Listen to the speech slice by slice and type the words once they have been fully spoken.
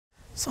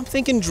So I'm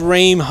thinking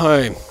dream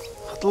home.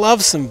 I'd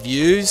love some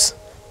views,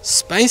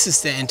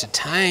 spaces to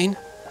entertain,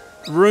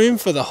 room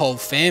for the whole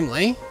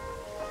family,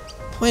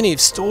 plenty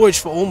of storage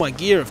for all my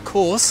gear, of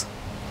course.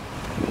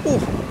 Oh,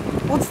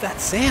 what's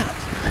that sound?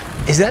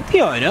 Is that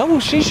the owner? Will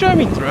she show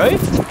me through?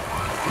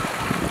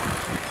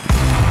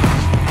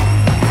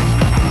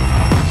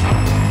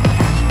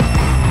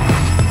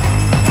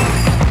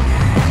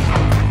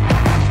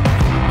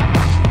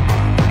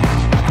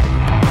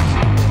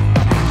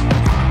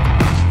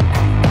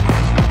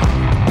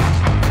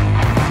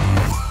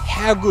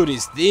 How good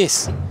is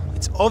this?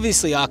 It's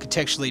obviously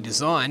architecturally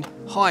designed,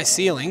 high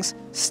ceilings,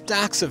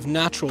 stacks of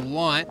natural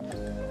light,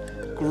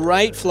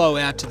 great flow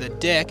out to the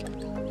deck.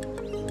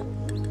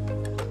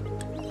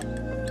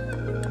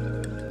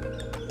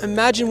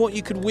 Imagine what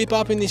you could whip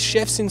up in this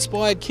chef's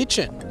inspired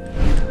kitchen.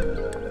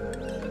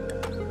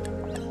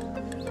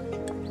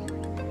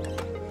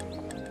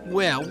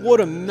 Wow,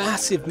 what a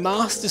massive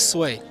master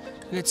suite.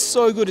 And it's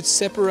so good it's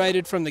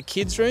separated from the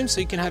kids' room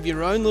so you can have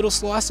your own little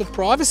slice of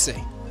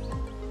privacy.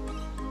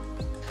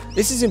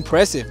 This is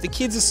impressive. The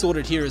kids are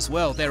sorted here as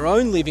well. Their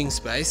own living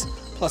space,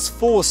 plus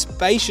 4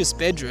 spacious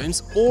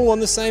bedrooms, all on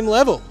the same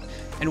level.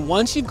 And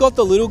once you've got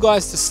the little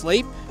guys to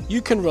sleep,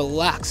 you can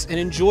relax and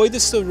enjoy the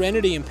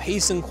serenity and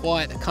peace and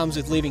quiet that comes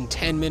with living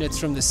 10 minutes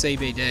from the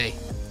CBD.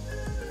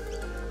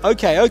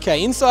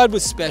 Okay, inside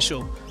was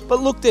special, but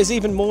look, there's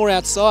even more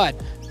outside.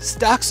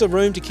 Stacks of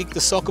room to kick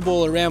the soccer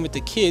ball around with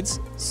the kids.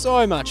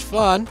 So much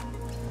fun.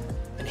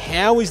 And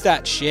how is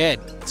that shed?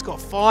 It's got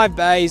 5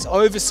 bays,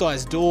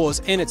 oversized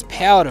doors, and it's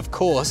powered, of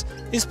course.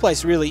 This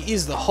place really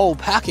is the whole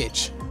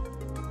package.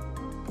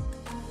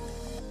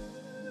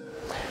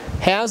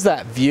 How's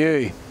that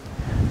view?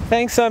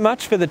 Thanks so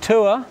much for the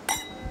tour.